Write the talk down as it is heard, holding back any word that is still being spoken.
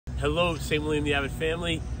Hello, St. William the Abbot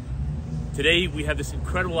family. Today we have this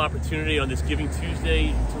incredible opportunity on this Giving Tuesday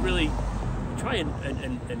to really try and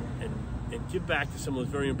give back to some of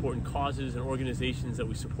those very important causes and organizations that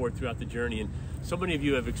we support throughout the journey. And so many of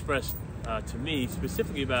you have expressed to me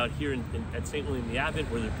specifically about here at St. William the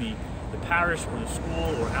Abbot, whether it be the parish or the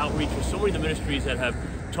school or outreach, or so many of the ministries that have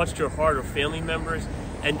touched your heart or family members.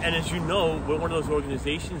 And as you know, we're one of those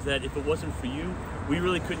organizations that if it wasn't for you, we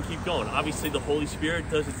really couldn't keep going. Obviously, the Holy Spirit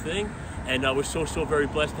does its thing, and we're so very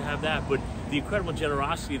blessed to have that. But the incredible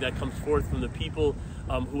generosity that comes forth from the people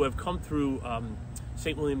who have come through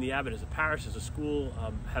St. William the Abbot as a parish, as a school,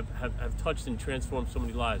 have touched and transformed so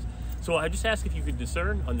many lives. So I just ask if you could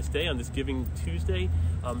discern on this day, on this Giving Tuesday,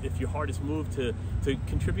 if your heart is moved to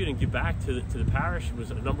contribute and give back to the parish.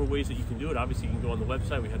 There's a number of ways that you can do it. Obviously, you can go on the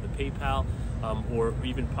website. We have the PayPal, or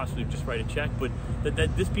even possibly just write a check. But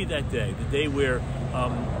that this be that day, the day where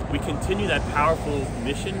we continue that powerful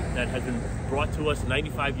mission that has been brought to us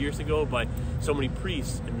 95 years ago by so many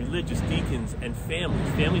priests and religious deacons and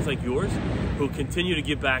families like yours who continue to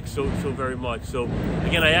give back so very much. So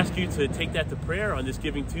again, I ask you to take that to prayer on this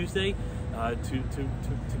Giving Tuesday, to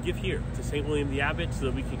give here to St. William the Abbot, so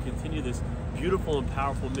that we can continue this beautiful and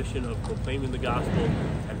powerful mission of proclaiming the gospel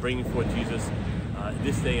and bringing forth Jesus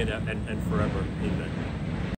this day and forever. Amen.